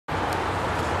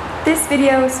This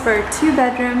video is for a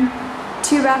 2-bedroom,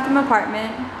 2-bathroom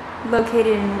apartment located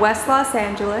in West Los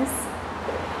Angeles,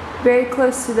 very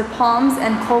close to the Palms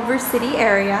and Culver City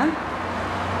area.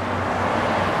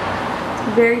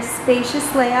 Very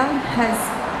spacious layout, has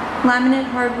laminate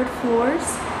hardwood floors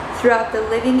throughout the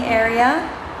living area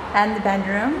and the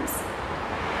bedrooms.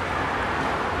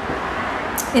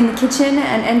 In the kitchen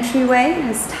and entryway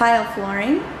has tile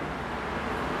flooring.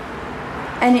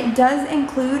 And it does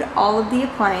include all of the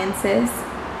appliances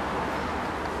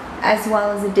as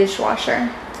well as a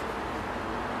dishwasher.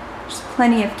 There's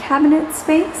plenty of cabinet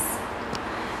space.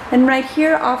 And right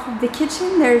here off of the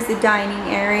kitchen there's the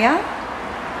dining area.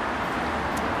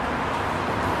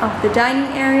 Off the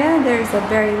dining area there's a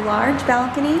very large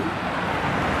balcony.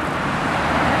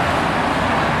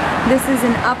 This is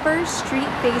an upper street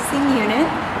facing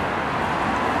unit.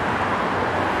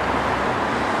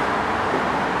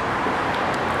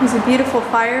 There's a beautiful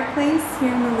fireplace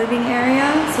here in the living area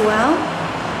as well.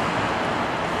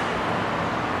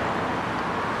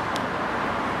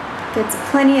 Gets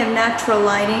plenty of natural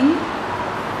lighting.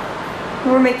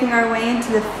 We're making our way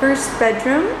into the first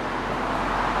bedroom.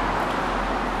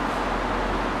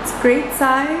 It's great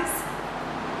size.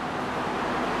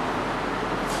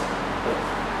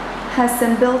 Has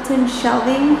some built-in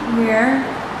shelving here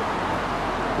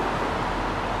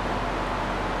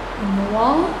in the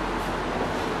wall.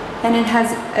 And it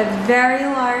has a very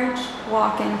large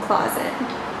walk-in closet.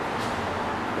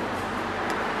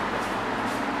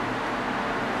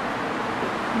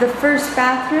 The first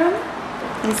bathroom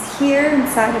is here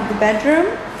inside of the bedroom.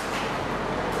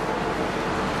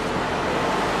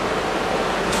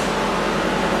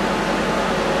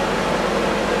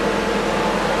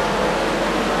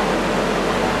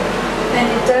 And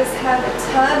it does have a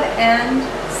tub and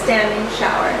standing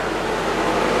shower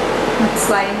with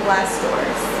sliding glass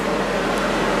doors.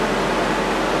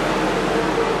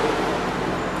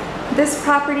 This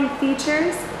property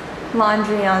features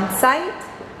laundry on site,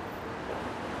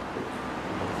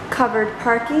 covered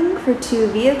parking for 2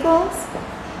 vehicles,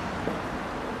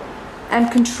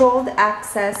 and controlled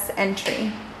access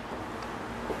entry.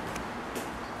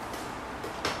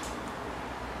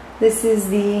 This is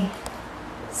the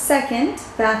second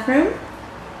bathroom.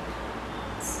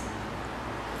 It's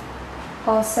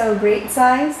also great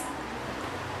size.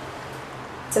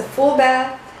 It's a full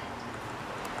bath.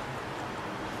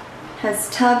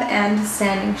 Has tub and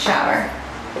standing shower.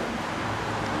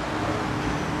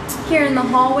 Here in the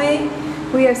hallway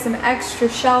we have some extra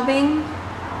shelving,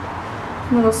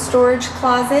 little storage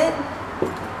closet.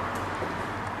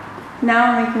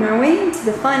 Now we're making our way into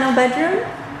the final bedroom.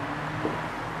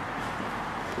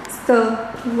 It's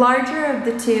the larger of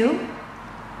the two.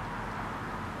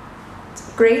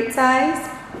 It's great size.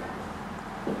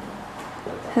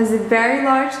 Has a very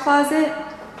large closet,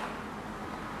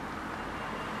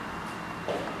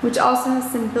 which also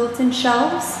has some built-in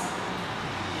shelves.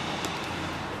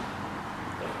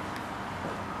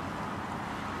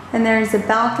 And there is a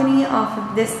balcony off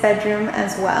of this bedroom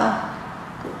as well.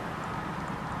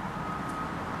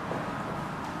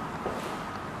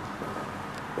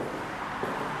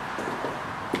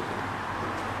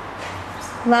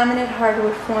 Laminate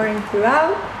hardwood flooring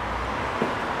throughout.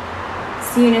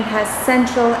 This unit has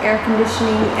central air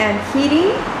conditioning and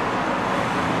heating,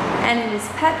 and it is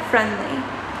pet friendly.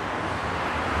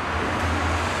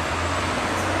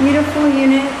 Beautiful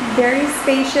unit, very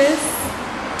spacious.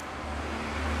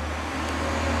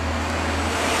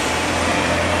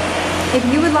 If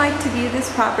you would like to view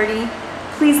this property,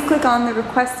 please click on the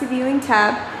Request a Viewing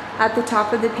tab at the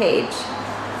top of the page.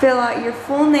 Fill out your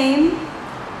full name,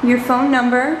 your phone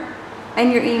number,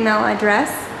 and your email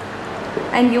address,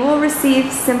 and you will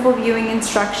receive simple viewing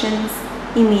instructions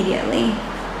immediately.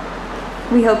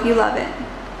 We hope you love it.